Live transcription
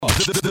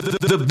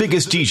The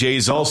biggest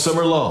DJs all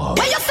summer long.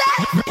 What you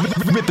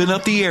say? Ripping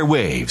up the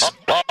airwaves.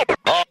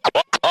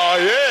 Oh,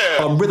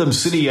 yeah. On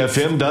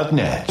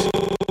RhythmCityFM.net.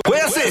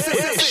 Where's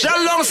it?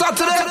 Shalom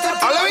Saturday.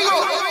 Let me go.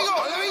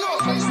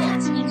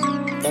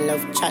 They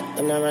love chat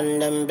and I run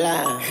them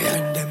black.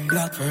 Run them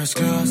black first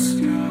class.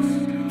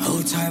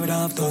 Whole time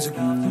without those.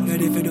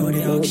 Ready for do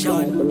the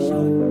action.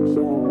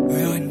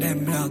 Run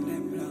them black.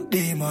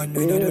 Demon,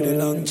 we don't do the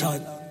long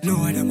chat. No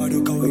one them a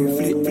look how we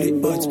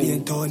flip, but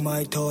being torn,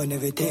 my tone,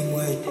 everything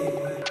way.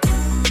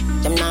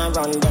 Them now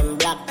run them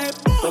black.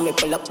 When we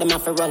pull up, them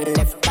have to run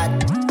left back.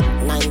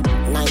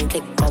 Nine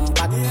click come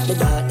back. The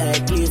dark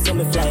like you, so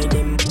me fly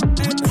them.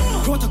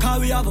 Protocol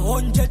we have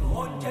 100.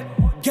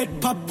 Get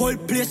pop, whole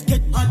place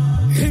get hot.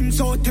 Rims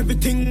out,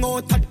 everything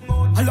out.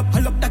 Hull up,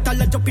 that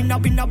all a jump in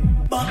a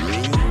bar.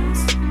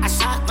 A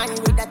shot man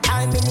with a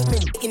time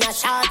in a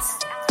shots.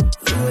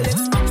 Rolex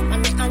watch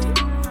on me hand.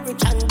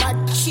 Rich and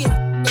bad shit.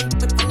 Then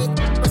put on it,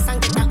 press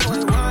and get that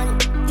all one.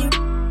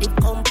 It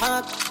come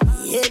back.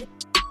 Yeah.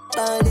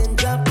 Ball and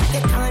drop.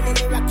 Get on in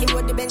the rocky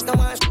road, the Benz don't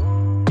wash.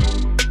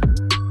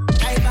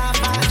 Drive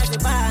off as a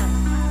bar.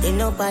 They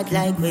no bad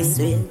like we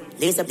swear.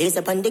 Lace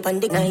up on the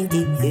 90.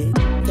 Yeah.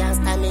 Can't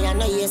stand me, I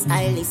know you're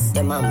stylist.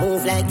 Them a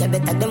move like you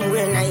better them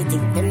wear 90.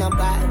 Them no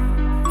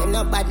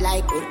bad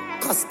like we.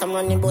 Custom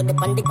running bout the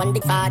pandy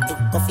party.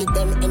 Coffee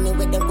them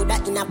anyway, them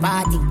good in a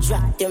party.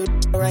 Drop them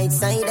right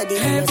side of the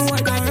house.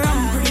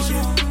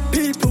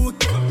 People,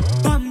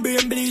 Bambi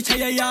and bleach, how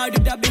you yard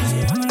with the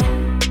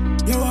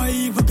bitch. You are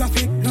evil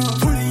graphic, no.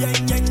 Fully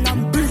yang,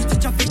 I'm breathe the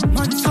traffic.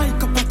 Man,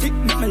 psychopathic,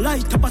 make me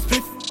light up a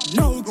spliff.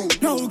 No go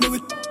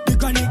with the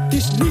granite.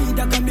 This need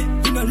a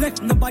commit, you no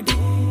left nobody.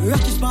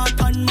 Rocky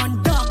Spartan,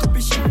 man, dark up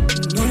his shit.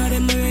 None of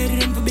them are ready,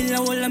 them for bill, I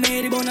will have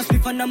made it. Bonus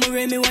spliff and I'm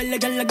ready, me while the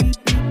girl again.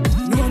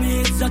 No me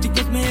exotic,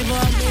 just me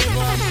ever.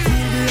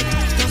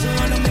 Just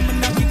run on me,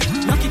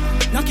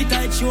 knock it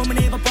tight, show me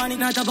never panic.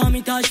 Not about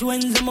me touch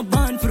wins, I'm a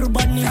band for a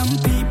bunny. I'm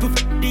people,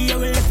 the will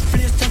left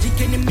place,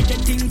 tragic, and me the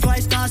thing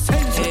twice, stars.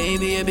 Hey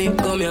baby,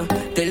 come here,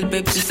 tell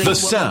Pepsi say The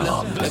sound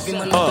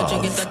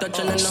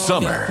of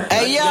summer.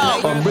 Hey, yo.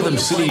 On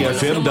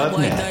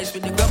RhythmCityFM.net.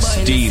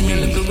 Steamy.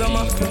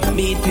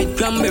 Beat with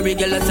cranberry,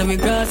 girl, that's every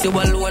grass. You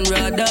all one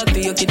raw dog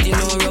to your kitty,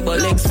 no rubber.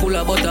 Legs full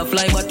of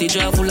butterfly, body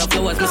jar full of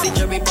flowers. Me see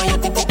cherry pie, your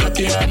titty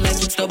cocky hard, make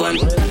it stubborn.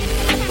 We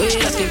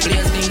have to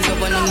place things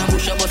up and in a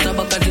bush, but a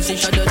back as you see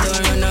shadow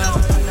door and out.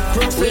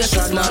 We have a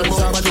small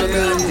bump, but a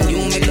girl. You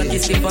make a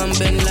kiss if and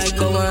bend like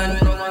a one.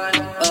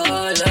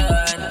 Oh,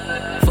 Lord.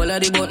 Follow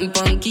the button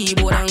pon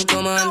keyboard and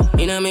come on.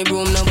 Inna me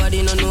room,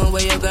 nobody no know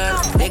where you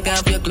gone. Take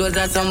off your clothes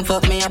and some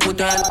fuck me I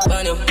put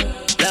on you.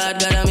 Lord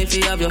God, I'm if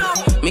you have you.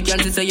 Me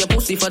can't say your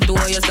pussy for 2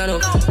 hours stand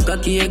up.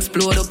 Cocky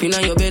explode up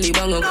inna your belly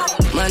bang up.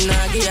 Man,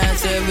 I give you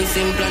service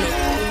in plan up.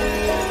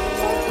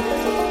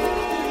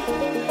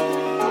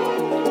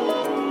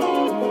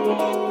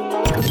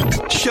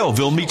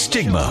 Shelville meets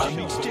Stigma.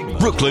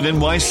 Brooklyn,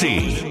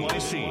 NYC.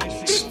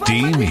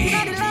 Steamy.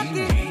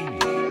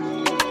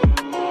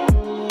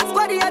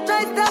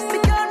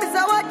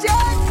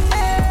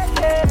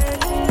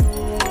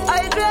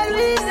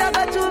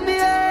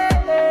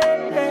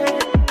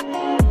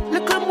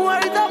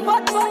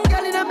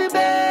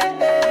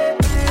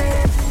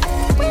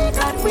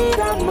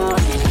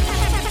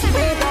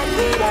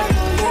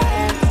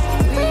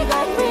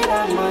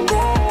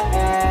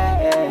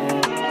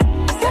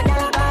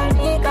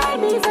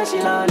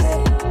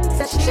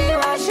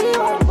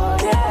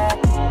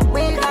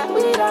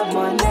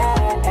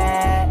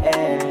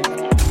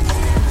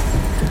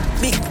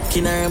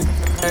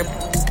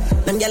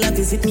 Them gyal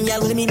visit me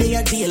all when me dey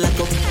a jail lock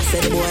up. Say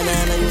the boy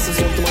nah use to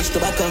smoke too much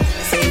tobacco.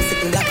 Say him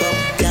sick and black up,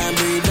 can't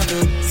breathe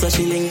nothing. So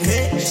she link,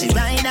 hey. She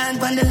ride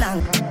on the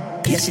long,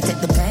 yeah she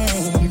take the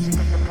pain.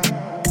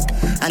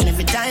 And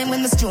every time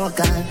when the stroke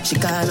on, she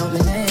call out my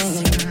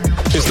name.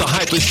 It's the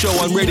hypest show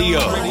on radio.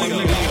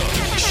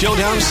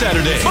 Showdown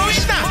Saturday,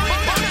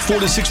 4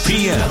 to 6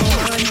 p.m.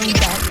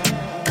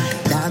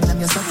 Dog, I'm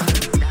your suffer.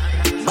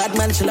 Bad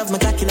man, she love my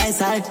cocky nice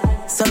hard.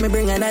 So me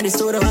bring her to the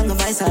studio and go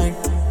vice hard.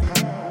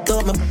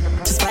 Told me,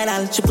 she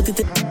spiral, she put it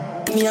in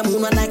me a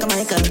moon one like a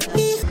Michael.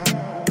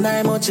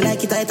 Now much she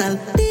like it title.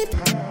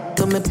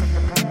 Told me,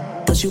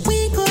 so she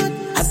wake up.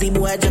 As the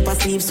boy drop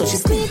asleep, so she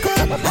sneak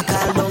up. I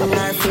call down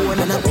her phone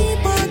and a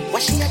paper.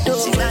 What she a do?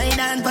 She ride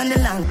on the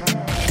long.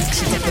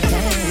 She take the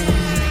pain.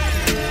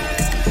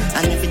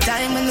 And every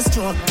time when the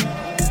stroke,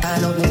 I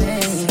love the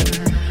name.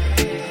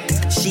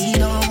 She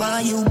don't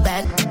want you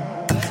back.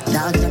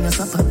 Dog, them your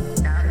supper.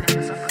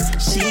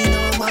 She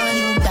don't want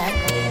you back.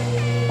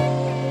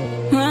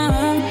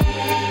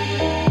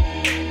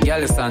 Girl,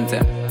 listen to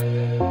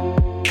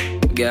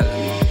girl,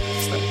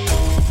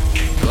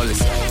 go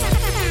listen.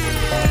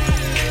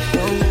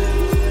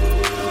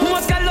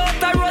 Most girl out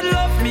the road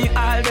love me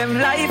all them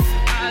life.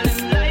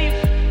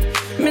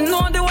 Me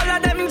know the whole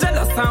of them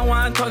jealous and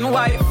want on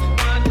wife.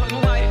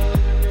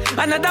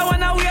 Another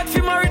one I wait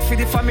for married for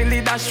the family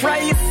that's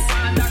right.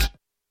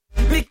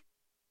 Me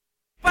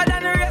sharper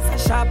than the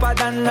rest, sharper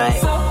than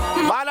knife.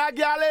 Man a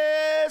girl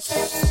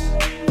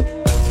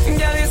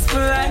is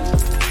polite.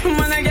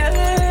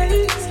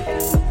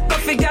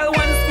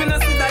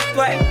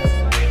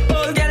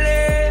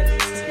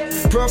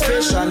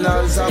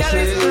 Professionals are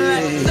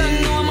playing.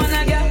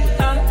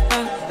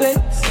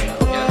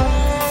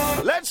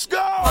 Let's go!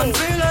 I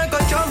feel like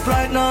a jump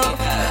right now.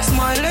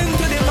 Smiling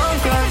to the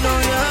bank right now,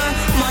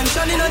 yeah. Man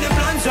shining on the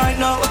plans right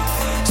now.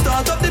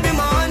 Start up to be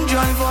my hand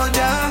drive out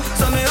there.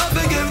 So me have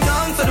to give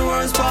thanks to the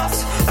worst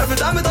pass. Every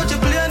time I touch a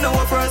plane, now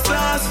we're first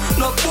class.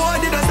 No boy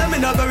did I say me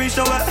never reach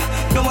nowhere.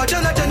 No more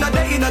Jenna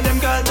day in them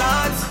girl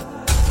dance.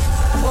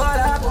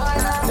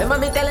 Remember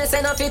me telling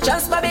say no fi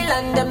trust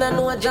Babylon. Them no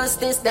know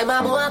justice, them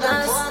a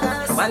bogus.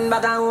 One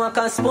bag of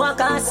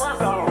walkers.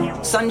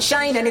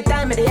 Sunshine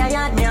anytime of the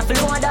yard, me a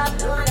flow up.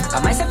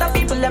 And my set of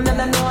people, them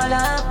never know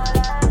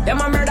love. Them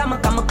a murder, me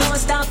come a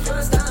close stop.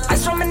 I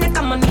saw me neck,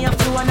 and me a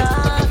flow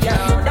up.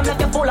 Yeah, them let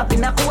you pull up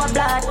in a cool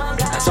blood.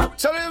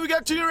 Tell me we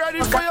get you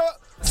ready for you.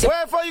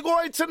 Wherever you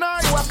going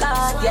tonight?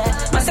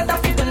 Yeah, my set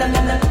of people, them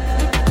never.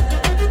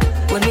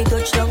 When we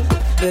touch down,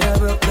 better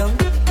broke down.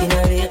 In a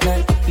late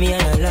night, me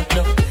and her locked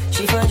up.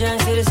 She found John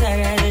to the side,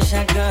 ride a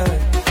shotgun.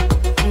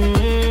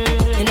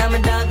 And I'm a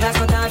dog, glass,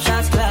 my top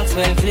shots, clocks,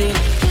 well clean.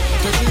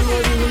 Touch you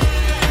holding me.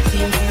 See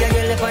him see a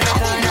girl up on the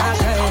corner, I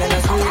cry and I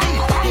scream.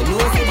 You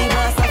know, say the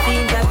boss, I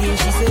feel that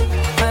she say,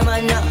 my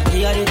man now,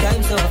 give her the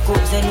time, so of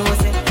course I know,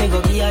 say, me go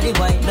give her the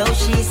wine. Now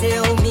she say,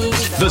 oh me.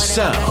 The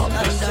sound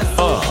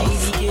of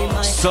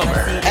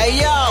summer. Hey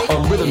yo!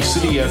 On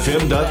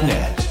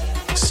RhythmCityFM.net.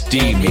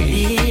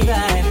 Steamy.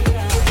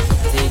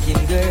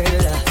 Taking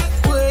girl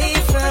away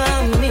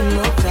from me,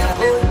 mocha.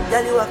 Oh,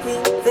 girl, you a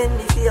queen,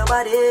 Fendi for your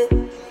body.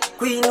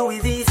 Queen Louis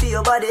V for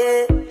your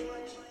body.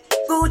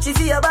 Gucci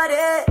for your body.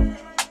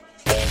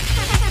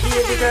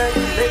 Baby girl,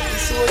 let me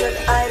show you the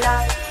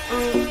highlight.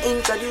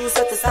 Introduce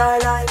her to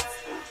starlight.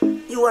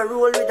 You are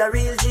roll with a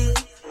real G.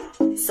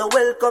 So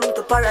welcome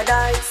to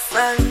paradise,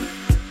 man.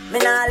 Me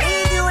nah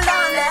leave you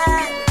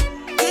lonely.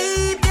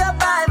 Keep you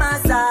by my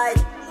side.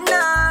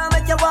 Nah,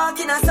 make you walk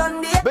in a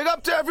Sunday. Big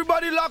up to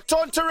everybody locked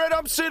on to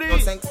Rhythm City.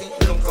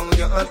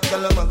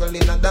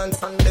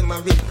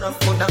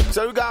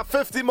 So we got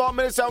 50 more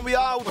minutes and we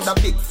out.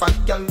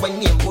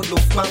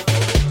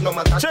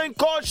 Chain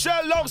called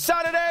Shell Long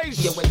Saturdays.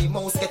 Yeah, when the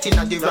mouse get in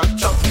at the rock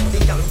chop,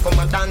 the young come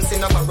a dance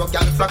in a barrow,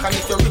 girl flock and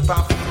if you rip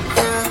off.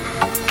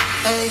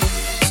 Hey,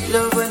 she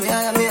love when me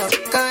hire me up,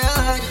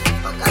 card.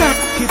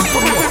 Keep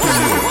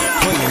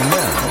playing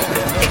now.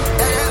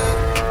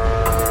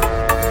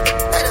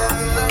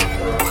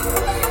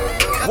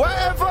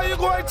 Wherever you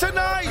going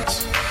tonight?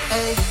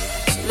 Hey,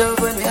 she love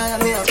when me hire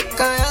me up,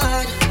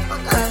 card.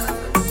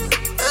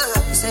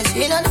 Say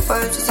she not the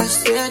first, she said she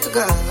swear to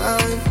God.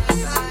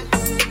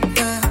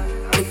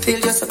 The pill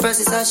just a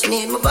person, so she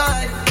need my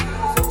body.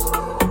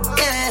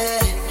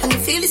 Yeah, and you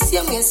feel the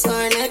same way, so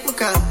her neck me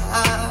cry.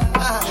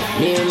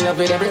 Me in love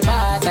with every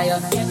part of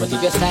you, but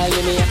if you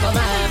style me, I come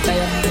after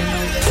you.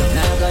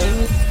 Now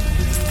going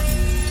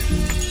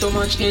too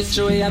much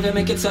history, have you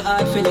make it so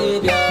hard to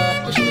leave ya?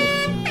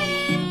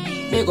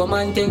 Big old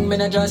man think me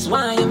not just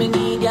want you, me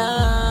need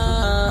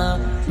ya.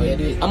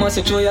 I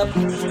must show you up.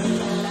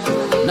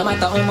 No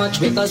matter how much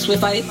because we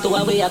fight to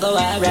a way I go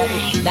alright.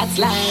 That's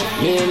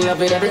life. Me in love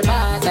with every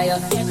part of you,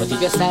 but if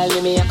you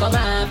style me, I come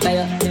after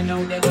you.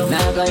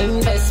 Now go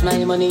invest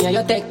my money and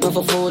you take me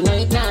for food, no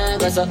it nah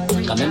go so.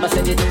 Cause remember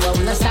said it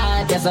when I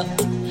start, yes so.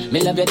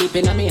 Me love you deep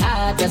in my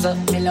heart, yes so.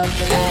 Me love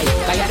you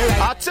like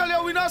I tell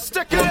you we not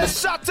sticking this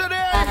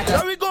Saturday.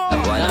 There we go.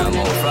 When I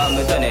move from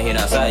me turn in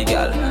a side,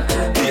 girl.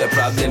 Be a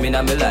problem in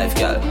my life,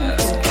 girl.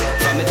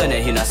 From me turn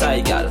in a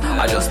side, girl.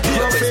 I just be a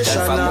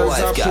question from my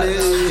wife, girl.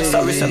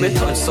 Sorry, so me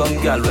touch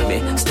some girl with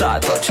me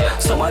start touch.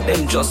 Some of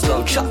them just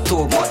love chat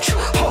too much.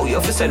 How you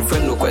fi send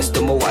friend request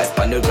to my wife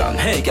on the gram?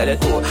 Hey, girl, you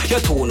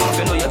too enough.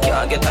 You know you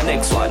can't get the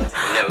next one.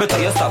 Better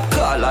you stop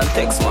call and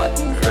text, man.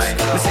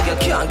 Me say you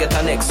can't get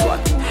the next one.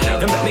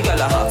 You make me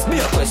girl ask me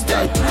a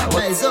question.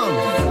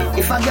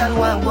 If a girl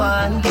want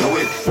one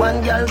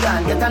girl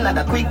gone, get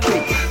another quick.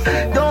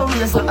 Don't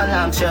raise no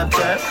alarm, chirp.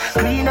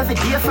 Clean every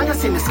day for you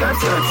see me skirt.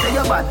 Say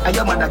you're bad, and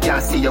your mother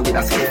can't see you with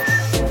a script.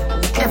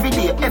 Every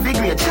day, every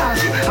grade charge.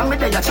 I'm me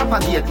there, you chop a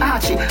gate,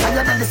 archie.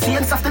 Higher than the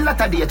saints of the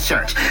latter day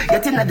church.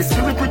 Get in the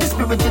spirit with the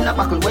spirit in a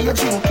buckle where you're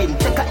drinking.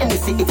 Take a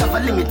Hennessy, it have a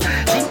limit.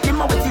 Drink him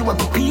with you, I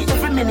go pee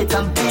every minute.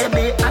 And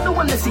baby, I don't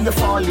wanna see you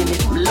fall in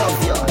it.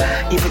 Love you.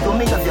 If you don't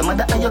make of your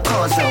mother and your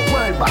cousin,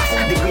 world boss,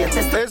 the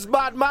greatest. It's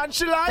bad man,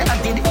 she like.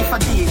 I did it if I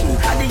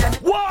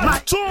didn't.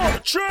 1, 2,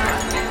 3.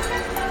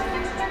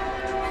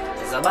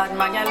 It's a bad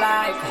man you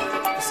like.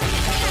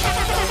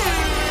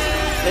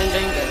 Then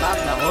drink it back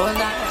the whole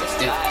night.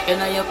 Stiff in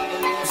your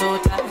so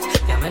tight.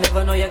 Yeah, I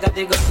never know you got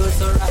the good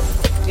so right.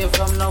 Give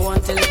from now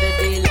on till the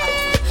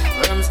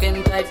daylight. Rum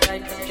skin tight.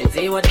 You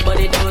see what the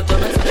body do to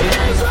me.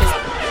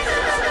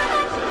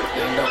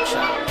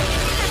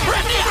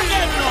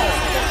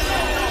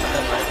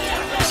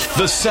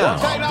 The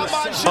sound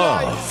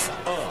of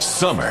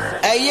summer.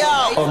 Hey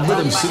yo! On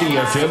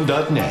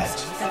RhythmCityFM.net.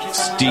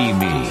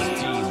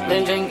 Steamy.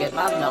 Then drink it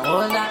back the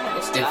whole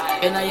night. Stiff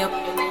in your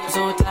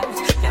so tight.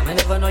 Yeah, I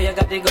never know you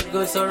got the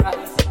good so right.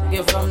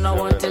 Give from now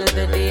on till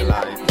the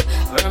daylight.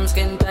 Firm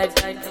skin tight.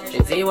 She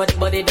see what the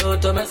body do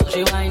to me, so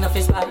she wind off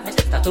his back.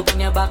 Tattoo on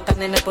your back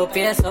and then the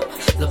puppy ass up.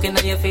 Looking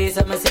at your face,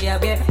 I'ma see a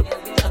baby.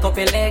 Tuck up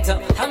your legs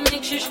up. I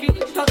make she scream,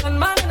 talking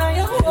man in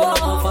her.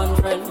 My fun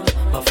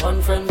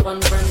friend,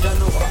 John.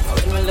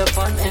 When will the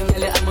fun end?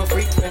 I'm a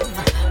freak friend.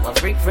 My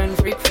freak friend.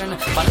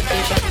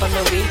 Politician from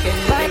the weekend.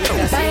 I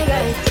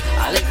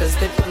like to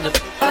spit from the.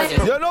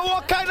 You know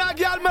what kind of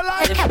girl me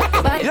like?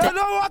 You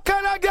know what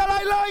kind of girl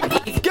I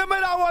like? Give me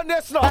that one,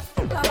 this now.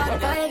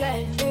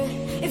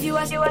 If you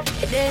ask you what,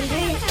 then do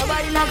it.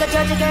 Nobody not gonna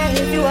judge a girl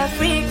if you are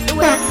freak. The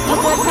way you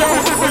good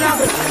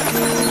girl,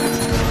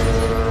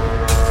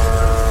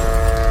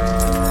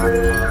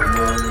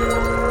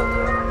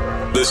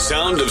 The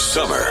sound of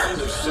summer.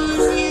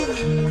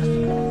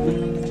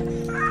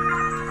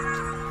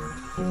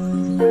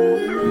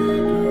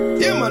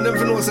 Yeah, man, them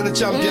knows the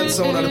champion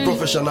sound of the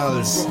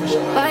professionals.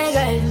 My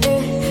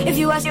girl, if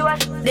you ask you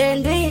what,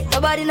 then do it.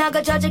 Nobody not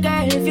gonna judge a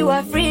girl if you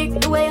are freak.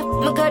 The way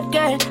I'm a good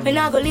girl, me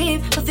not gonna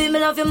leave. I feel me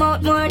love your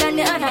mouth more than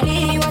the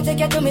honey. You want to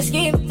get to me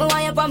scheme, me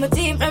want you on my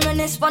team.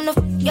 Reminisce fun of,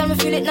 girl, me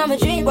feel it now my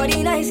dream.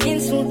 Body nice,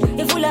 skin smooth,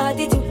 you full of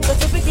attitude. But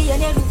you pretty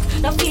and you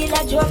look, now feel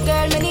like you a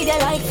girl, me need you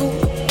like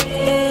food.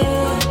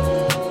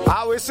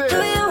 How we say? Do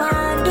you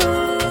want to?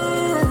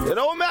 You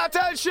know me I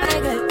tell shit? Do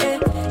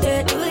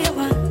you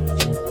want?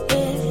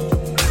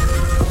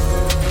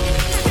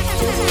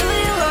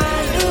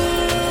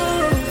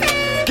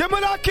 Give me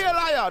that kill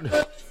lion.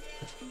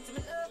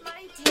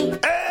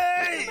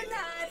 Hey!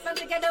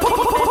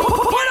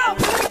 What up?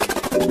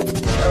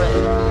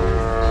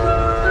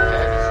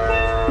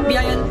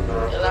 Brian,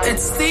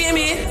 it's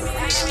steamy.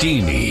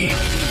 Steamy.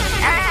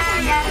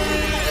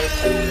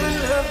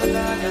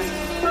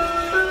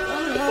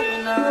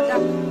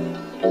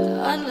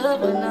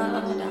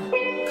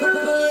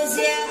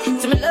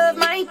 So me love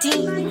my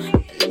team,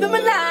 living my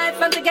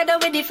life, I'm together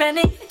with the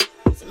friendly.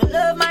 So me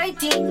love my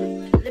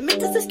team, let me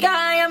touch the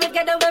sky, I'm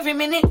together every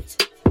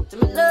minute. So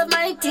me love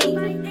my team,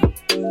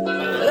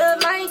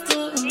 love my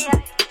team,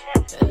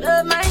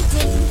 love my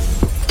team.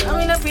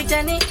 I'm not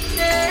pretending.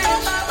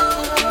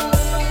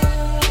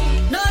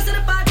 No to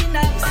the party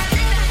nights,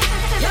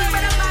 young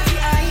but I'm party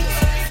eyes.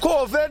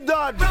 COVID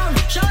done.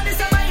 Show this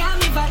a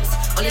Miami vibes.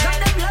 Only got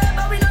them love,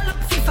 but we don't look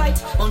for fight.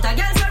 Want a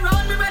girls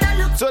around me, brother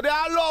look. So they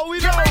are low, we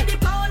know. The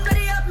pound,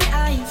 ready up my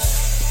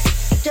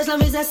eyes. Just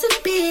love is just in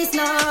peace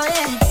now,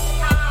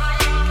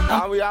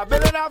 yeah. And we are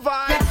building a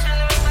vibe.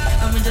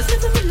 Yeah. I'm just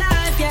living my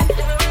life,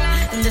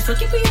 yeah. And just for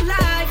keeping you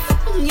alive.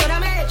 You're the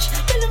match,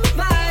 building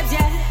my vibes,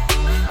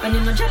 yeah. And you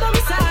know job on my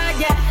side,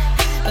 yeah.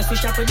 Cause we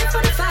shop for you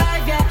for the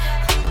 5,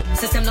 yeah.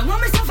 System don't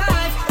want me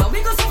survive, but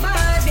we gon'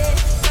 survive, yeah.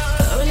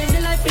 We live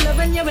the life we love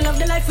and yeah, we love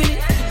the life we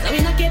live. So we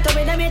not cater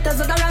with the haters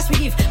of the rest we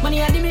give.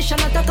 Money at the mission,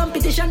 not a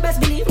competition, best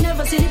believe.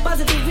 Never see the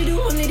positive, we do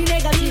only the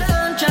negative.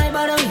 Don't try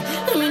bother me,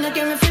 we not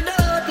care if you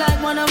don't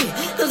like one of me.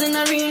 Cause in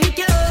a really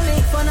can't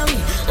make fun of me.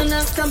 And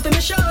that's camping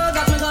me show,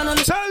 got me gone on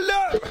me. Tell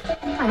them!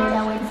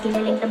 Another way to skin the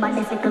link, the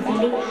body sickle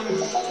feeling.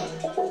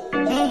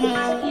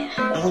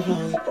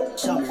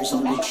 Summer's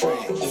on the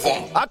train. Is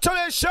that? I tell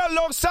you,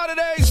 Sherlock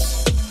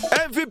Saturdays.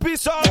 MVP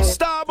song,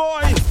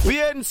 Starboy.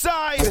 We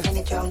inside. When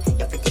it drum,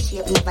 your pretty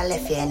shape never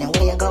left you. And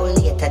where you go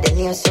later, the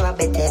news so I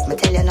bet it. Me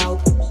tell you now.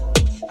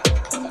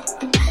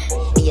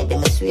 Yeah, they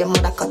miss your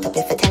mother cut up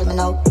if you tell me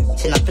now.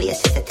 She no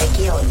places to take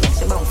you out.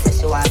 Next about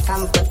fresh, you want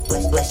some but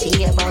what she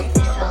hear about.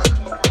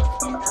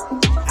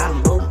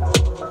 I'm boom.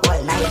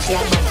 All night she a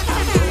bounce,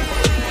 I'm boom.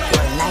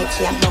 All night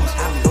she a bounce,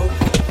 I'm boom.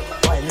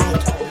 All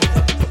night.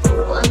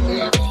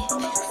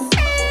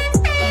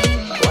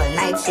 All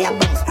night she a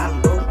bounce, I'm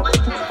boom.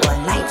 All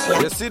night she a.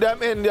 You see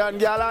them Indian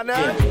gal on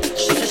there?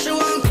 She said she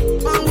want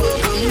and walk and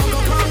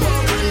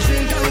walk and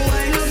drink and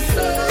wine up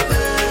so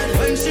bad.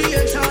 When she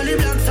hear Charlie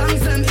Black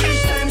songs and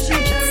each time she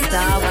carry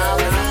Stop.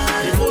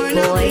 the boy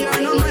no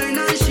piano man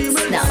and she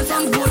will dance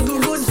some good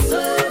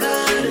so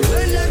bad.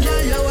 When the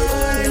girl you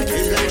wine,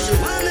 it's like she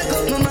want make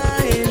up my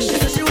mind. She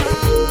said she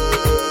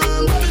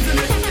want bubble for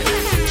me.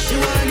 She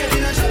want get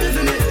in a trouble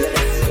for me.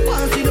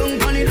 Want see down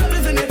on the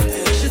double for me.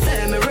 She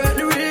said me work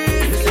the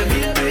rate. Me say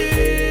baby,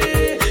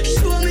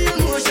 show me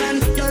emotion.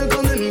 Girl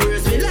come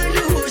embrace me like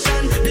the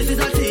ocean. This is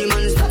a team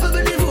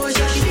unstoppable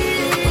devotion.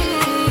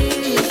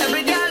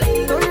 Every girl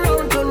turn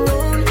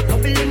round.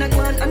 Couple in a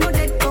one, I know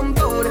that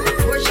compound.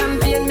 Pour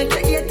champagne, make the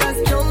haters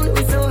drown.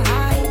 We so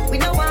high, we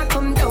don't want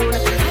come down.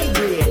 High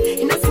grade,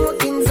 in a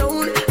smoking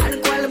zone.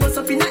 Alcohol bust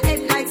up in a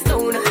head like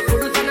stone.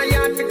 Put it on a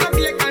yard, pick up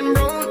black and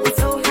brown. We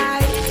so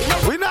high.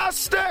 We not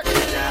stick.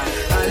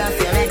 All of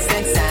your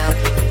excellent sound.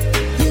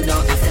 You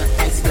don't have to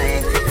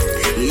explain.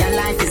 Your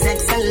life is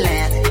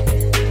excellent.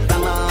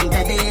 Come on,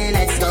 baby,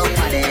 let's go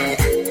party.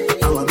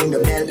 I'ma bring the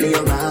Bentley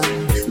around.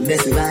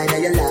 Best ride of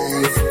your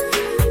life.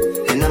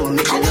 And I'ma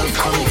make your love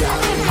come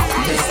down.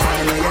 Best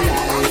time of your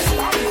life.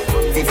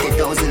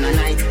 50,000 a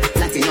night.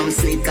 Platinum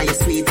sweet, cause you're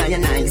sweet and you're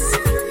nice.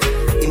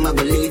 I'ma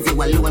believe you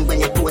alone when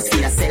you post for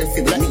yourself.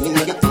 You're gonna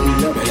need your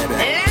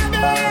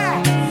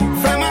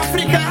From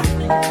Africa,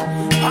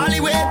 all the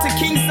way to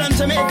Kingston,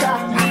 Jamaica.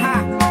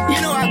 You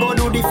know I go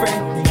do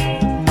different.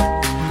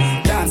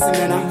 Dancing,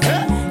 you know.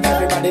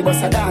 Everybody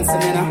bust a dance, me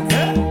now.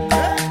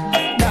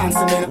 Dance,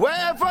 me now.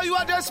 Wherever you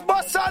are, just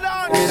bust a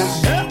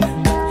dance.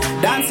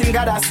 Dancing,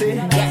 God, I say.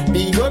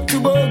 Big up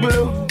to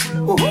Boglo.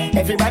 Oh,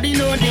 everybody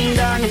know ding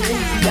dong.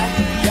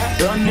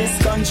 Run this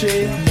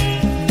country.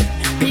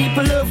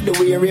 People love the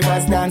way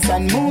rivers dance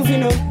and move, you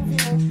know.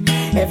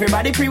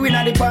 Everybody pre-win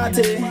at the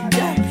party.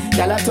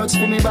 Y'all touch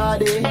to me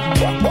body.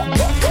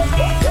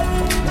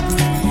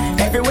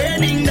 Everywhere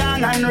ding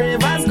dong and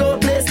rivers go.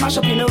 Play smash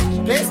up, you know.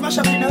 Play smash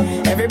up, you know.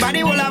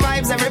 Everybody all our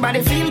vibes.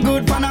 Everybody feel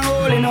good. Pan a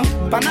hole, you know.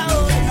 Pan a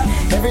hole, you know.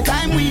 Every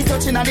time we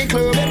touching at the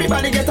club,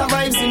 everybody get a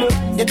vibes, you know.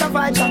 Get a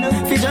vibes, you know.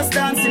 Fi just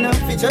dance, you know.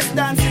 Fi just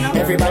dance, you know.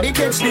 Everybody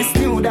catch this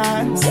new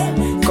dance.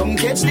 Come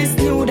catch this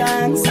new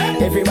dance.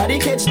 Everybody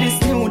catch this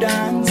new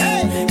dance.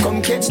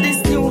 Come catch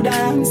this new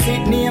dance.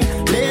 It name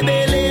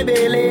Lebe,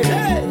 Lebe, Lebe.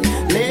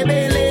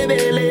 Lebe,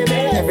 Lebe,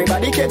 Lebe.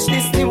 Everybody catch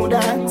this new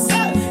dance.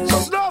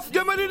 Snuff,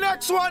 give me the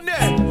next one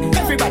then.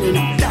 Everybody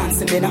now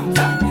dancing me now.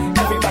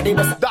 Everybody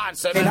was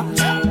dancing me now.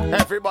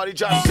 Everybody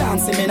just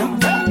dancing me now.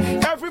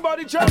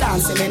 Everybody just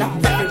dancing me now.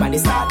 Everybody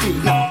start me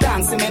now.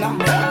 Dancing me now.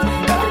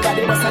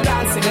 Everybody was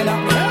dancing me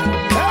now.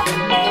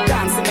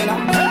 Dancing me now.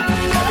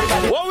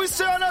 Everybody. What we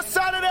say on a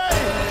Saturday?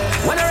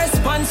 When I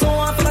respond, so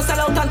I'm gonna sell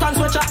out and turn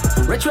switcher.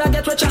 Rich will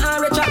get richer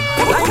and richer.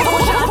 Like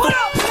motion.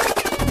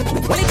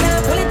 Pull it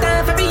down for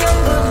every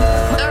young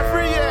gun.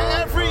 Every year.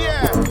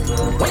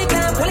 Pull it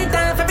down for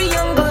every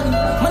young gun.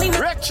 Money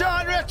richer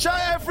and richer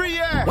every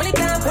year. Pull it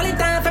down for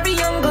every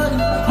young gun.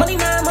 Money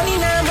now, money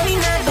now, money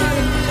now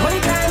done. Money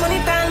time, money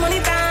time, money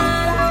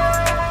time.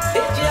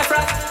 DJ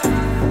Afra.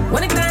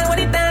 Money time,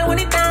 money time,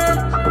 money time.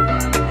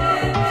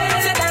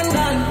 Said and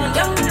done,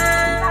 young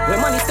man. When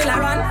money still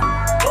around.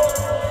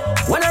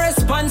 When I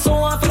respond, so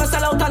I'm gonna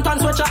sell out and turn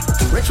switcher.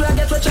 Rich will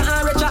get richer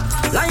and richer.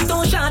 Line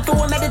too short to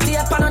meditate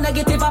upon a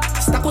negative.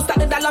 Stack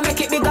the dollar,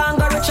 make it bigger and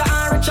go richer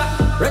and richer.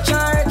 Richer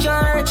and richer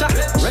and richer.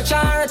 Richer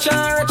and richer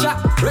and richer.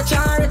 Richer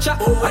and richer. I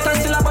can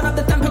still burn up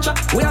the temperature.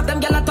 We have them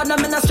gyal and turn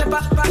them in a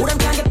stripper. Who them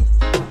can get?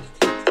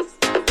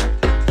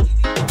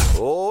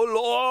 Oh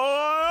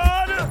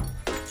Lord,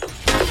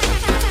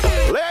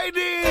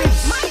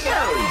 ladies. My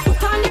girl,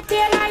 put on your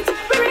tail light.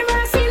 We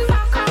reversing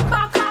back up,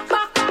 back up,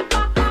 back up,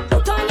 back up.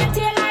 Put on your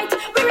tail light.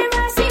 We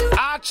reversing.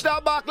 Arch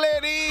the back,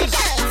 ladies.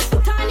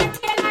 Put on your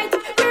tail light.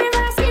 We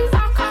reversing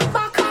back up,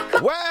 back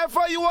up.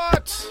 Wherever you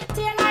at.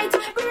 Tail light.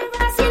 We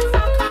reversing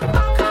back up,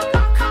 back up,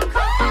 back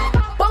up.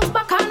 Bounce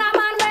back on a man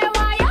where you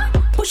wire.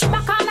 Push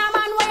back on a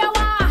man where you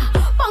wire.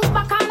 Bounce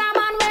back on a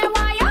man where you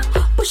wire.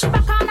 Push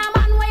back on a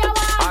man where you wire.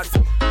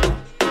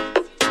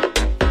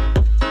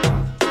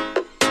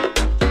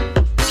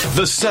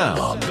 The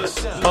sound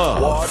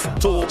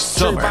of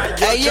summer.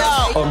 Hey yo!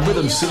 On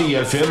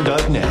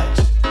RhythmCityFM.net.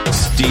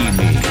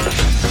 Steamy.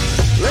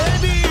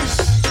 Ladies.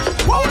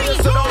 What are you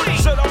doing?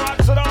 Sit down.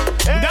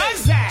 Hey.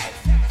 Does that?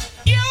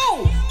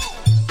 You!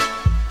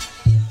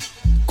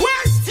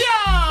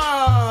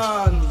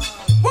 Question!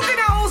 What kind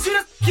of house you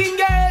the king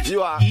girl?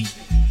 You are.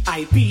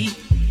 E-I-P.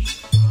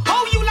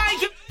 How you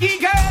like it, king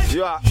girl?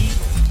 You are.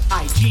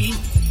 E-I-G.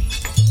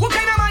 What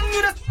kind of man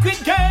you the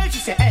king girl? She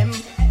say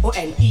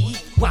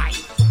M-O-N-E-Y.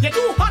 You're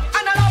too hot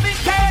and I love it,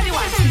 girl. You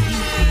want me?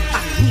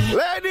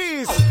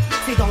 Ladies.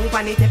 Sit down on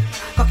the tip.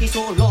 Cocky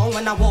so long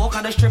when I walk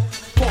on the strip.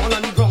 Fall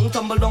on the ground,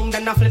 tumble down,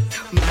 then I flip.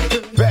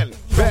 Ben.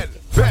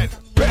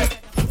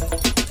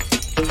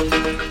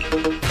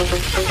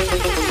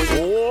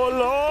 Oh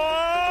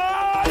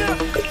Lord.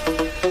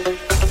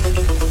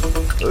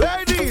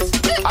 Ladies.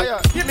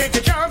 You make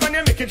it jump and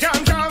you make it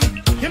jump.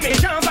 You make it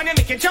jump and you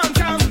make it jump.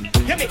 You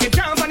make it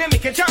jump and you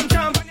make it jump.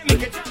 You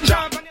make it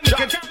jump and you make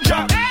it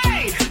jump.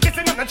 Hey,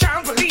 listen on the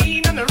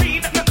trampoline and the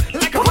read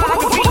like a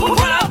magazine.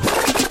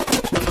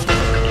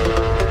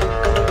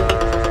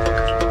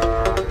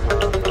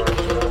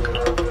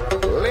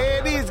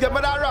 Ladies, give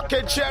me that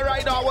rocking chair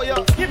right now. How are you?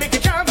 You make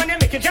it jump and you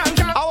make it jump.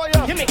 How are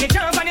you? You make it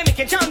jump and you make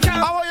it jump.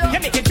 How are you? You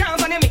make it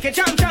jump and you make it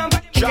jump. Jump.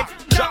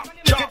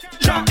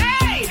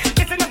 Hey,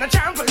 listen on the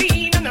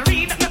trampoline and the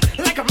read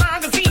like a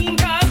magazine,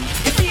 girl.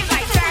 You feel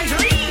like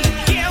tangerine.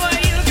 Yeah, what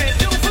you can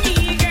do for me,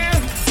 girl.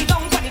 Sit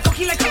down on the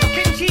cocky like a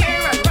rocking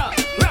chair and rock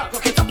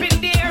it up in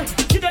there.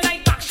 You don't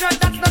like back shot,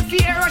 that's not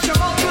fear. Rush your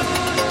mouth,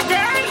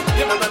 girl.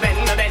 You bend.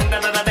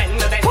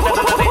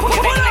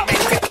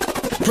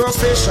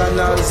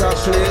 Professionals are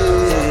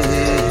playing.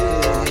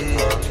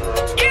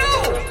 You.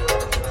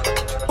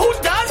 Who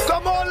does?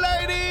 Come on,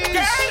 ladies.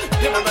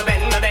 Girl. You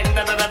bend.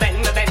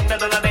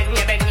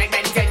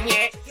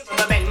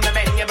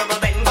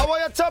 How are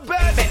you to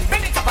bend?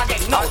 Bend it up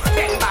again. No,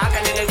 bend back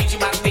and then reach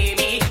back,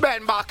 baby.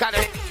 Bend back and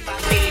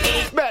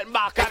bend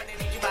back and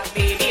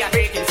Baby, I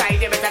break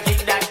inside you, better keep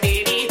that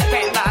baby.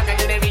 Bend back and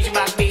then reach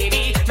back,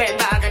 baby. Bend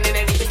back and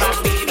then reach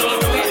back, baby.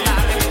 Bend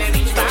back and then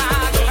reach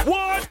back.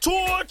 1,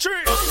 2, 3.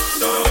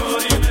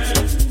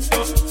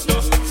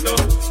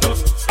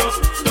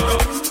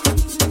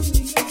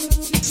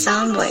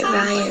 Soundboy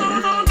Ryan.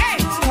 Hey,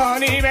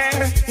 honey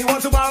man, you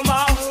want to ball?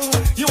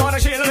 You wanna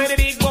chill with the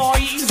big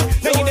boys?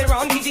 Now you the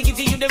run, kitty,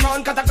 you the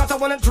run, kata,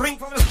 wanna drink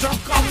from the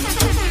struck up.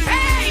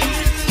 Hey,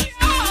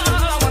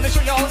 I wanna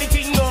show you how the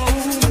thing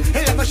goes.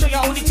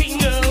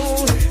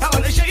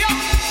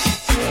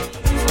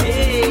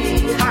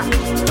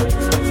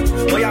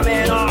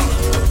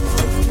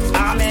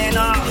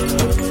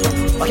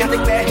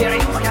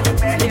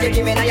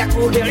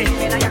 food, there.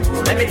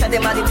 Let me tell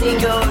them how the thing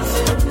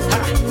goes.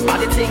 How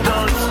the thing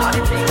goes.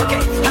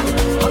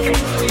 Okay.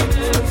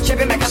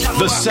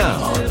 The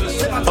sound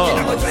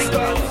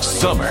of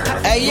summer.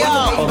 Hey, yo.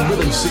 On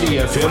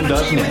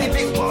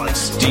RhythmCityFM.net.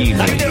 Steamy.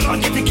 Get a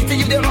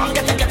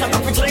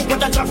drink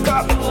with a drop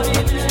cup.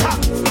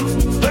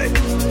 Hey.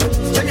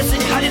 Can you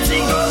see how the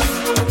thing goes?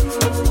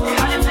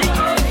 How the thing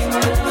goes?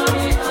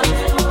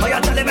 Oh, you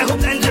tell them I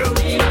hope and do.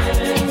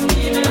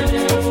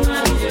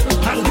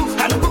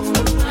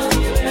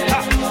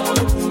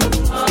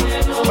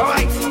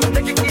 Alright,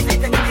 take it easy,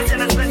 and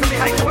let's play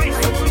behind the waist.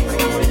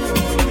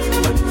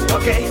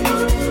 Okay.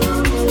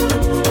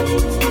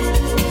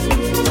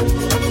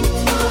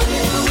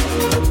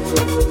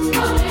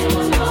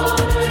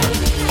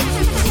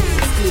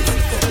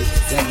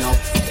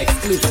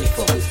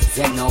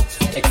 Zeno,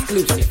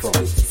 exclusive.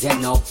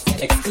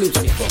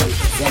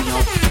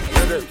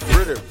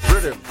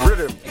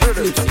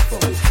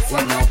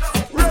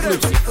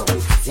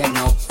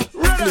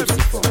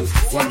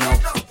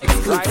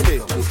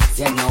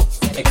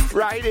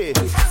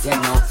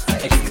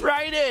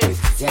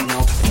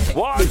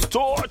 Watch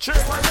torture.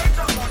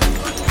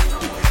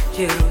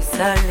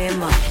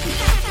 Jerusalem,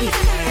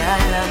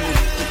 Ikayalami,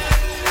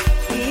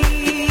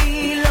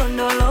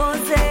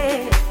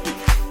 Ilondoloze,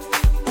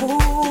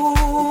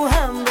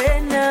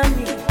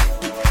 Uhambenami,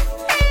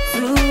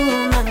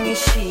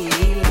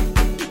 Zumangishili.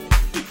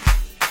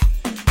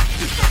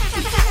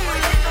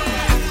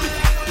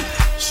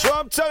 So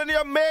I'm telling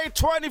you, May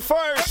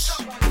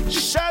 21st,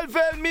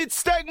 Shelville meets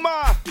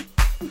Stigma.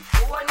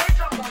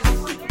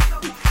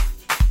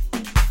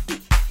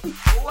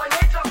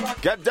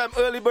 Get them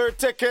early bird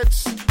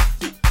tickets.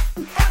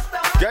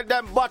 Get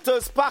them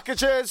bottles,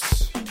 packages.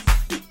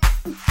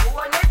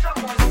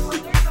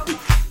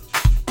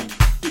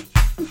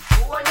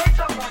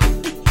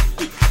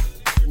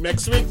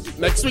 Next week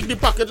the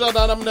package are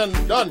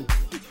done.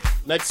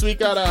 Next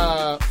week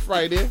at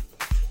Friday,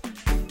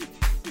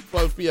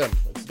 12 p.m.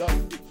 It's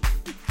done.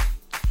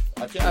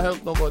 I can't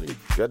help nobody.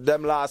 Get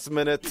them last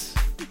minute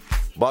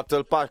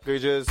bottle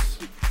packages.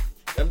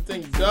 Them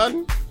things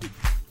done.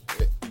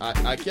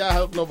 I can't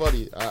help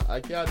nobody. I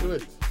can't do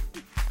it.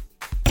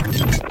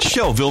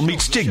 Shelville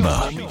meets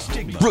Stigma.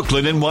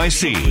 Brooklyn,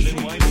 NYC.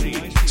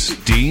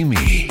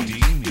 Steamy.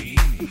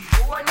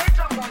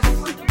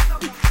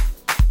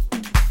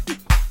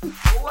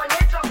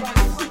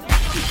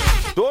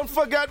 Don't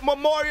forget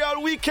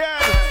Memorial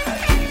Weekend.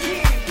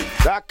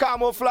 That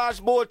camouflage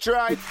boat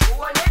ride.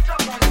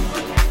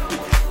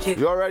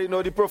 You already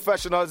know the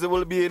professionals that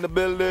will be in the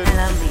building.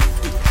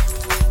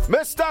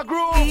 Mr.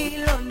 Groove,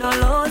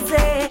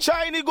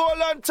 Shiny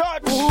Golden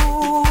Touch,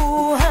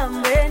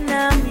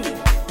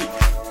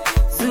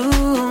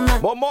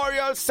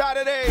 Memorial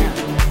Saturday.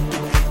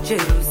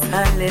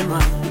 Jerusalem,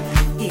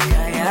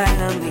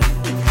 Ikayalami,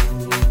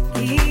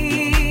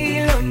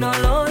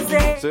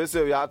 Ilondoloze.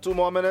 So we have 2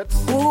 more minutes.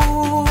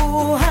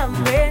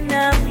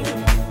 Uhambenami,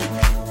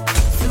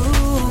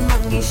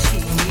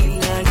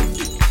 Zumangishilani.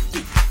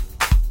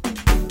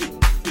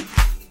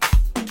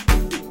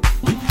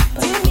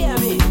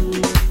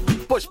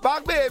 Push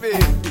back, baby.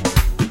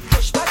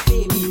 Push back,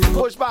 baby.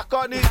 Push back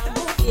on it.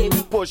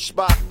 Push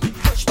back.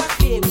 Push back,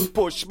 baby.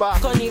 Push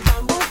back.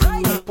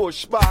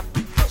 Push back.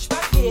 Push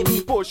back,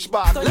 baby. Push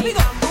back. Let me go.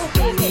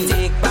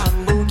 Take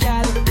bamboo,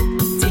 gal.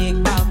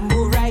 Take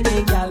bamboo, ride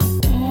it, gal.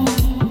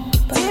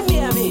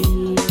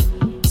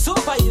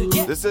 Super you,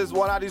 yeah. This is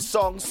one of the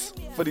songs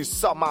for the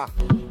summer.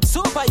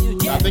 Super you,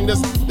 yeah. I think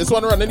this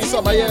one run any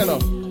summer year, no?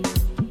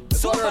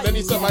 This one run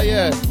any summer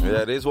year.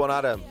 Yeah, this one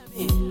of them.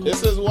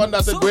 This is one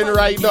that's going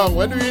right down.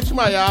 When we reach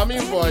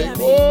Miami, boy.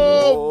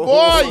 Oh,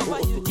 boy.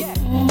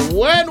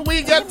 When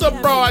we get to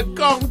Broward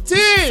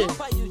County.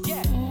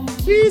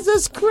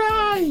 Jesus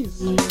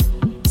Christ.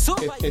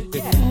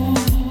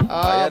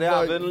 Yeah, they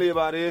haven't lived,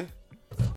 buddy.